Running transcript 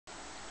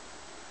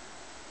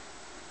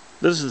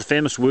This is the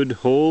famous wood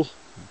hole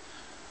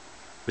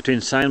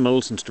between Sign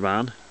Mills and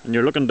Strabane, and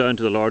you're looking down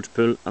to the large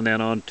pool and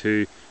then on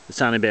to the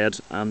sandy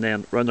beds, and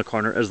then round the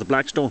corner is the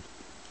Blackstone.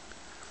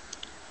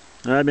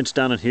 Now, I've been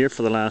standing here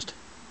for the last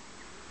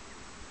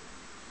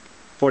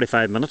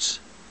 45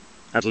 minutes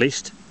at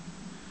least,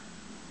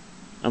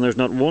 and there's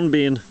not one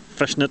being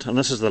fishing it, and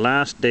this is the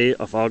last day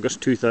of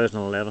August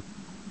 2011,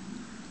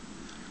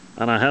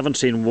 and I haven't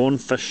seen one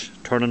fish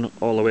turning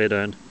all the way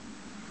down.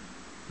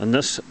 And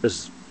this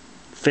is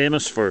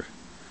famous for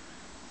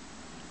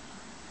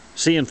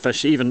seeing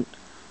fish. Even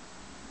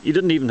you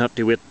didn't even have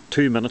to wait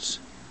 2 minutes,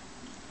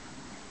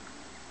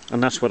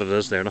 and that's what it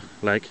is there now,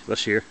 like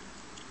this year.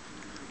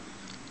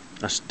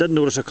 I did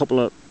notice a couple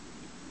of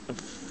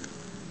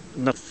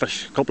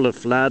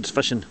lads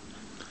fishing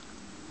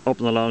up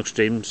in the long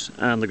streams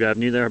and the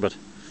avenue there, but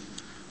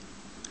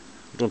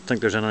I don't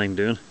think there's anything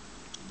doing.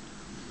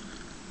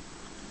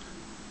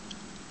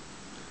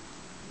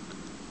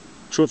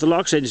 So if the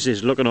Lochs Agency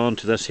is looking on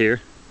to this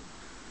here,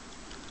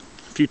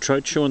 a few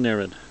trout showing there,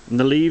 and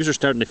the leaves are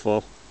starting to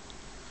fall.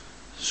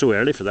 So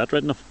early for that,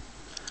 right enough.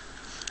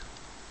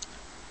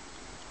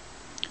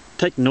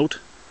 Take note,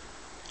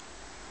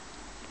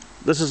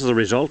 this is the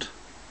result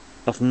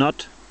of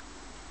not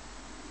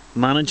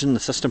managing the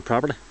system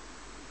properly.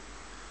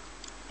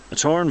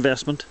 It's our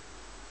investment,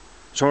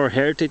 it's our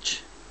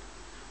heritage,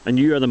 and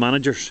you are the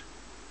managers,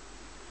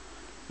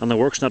 and the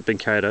work's not being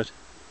carried out.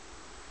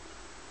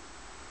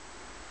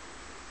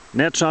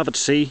 Nets off at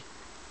sea,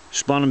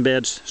 spawning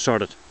beds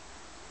sorted.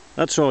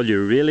 That's all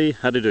you really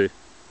had to do.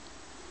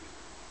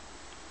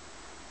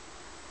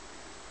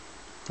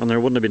 And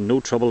there wouldn't have been no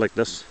trouble like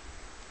this.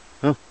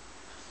 Oh.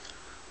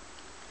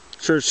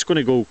 Sure, it's going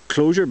to go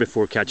closure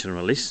before catch and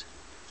release.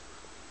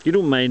 You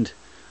don't mind.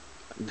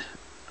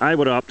 I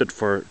would have opted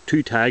for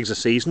 2 tags a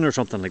season or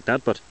something like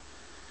that, but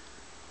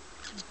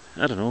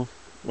I don't know.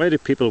 Why do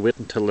people wait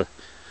until the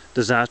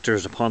disaster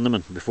is upon them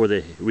and before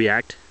they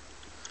react?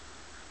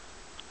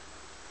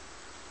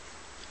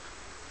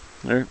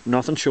 There,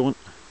 nothing showing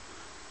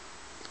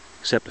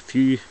except a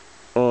few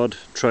odd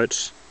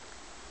trouts.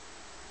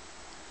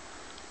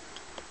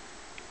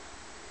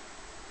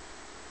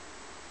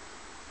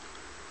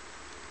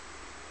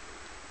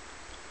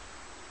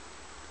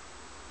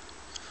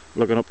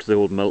 Looking up to the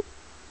old mill.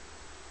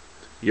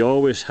 You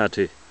always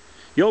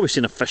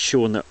seen a fish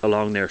showing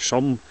along there at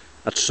some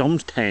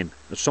time,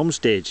 at some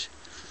stage.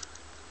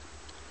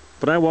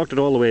 But I walked it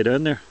all the way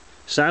down there,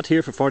 sat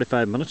here for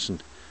 45 minutes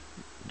and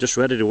just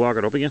ready to walk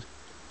it up again.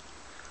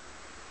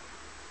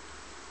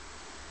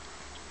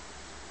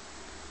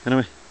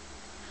 Anyway,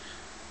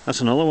 that's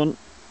another one.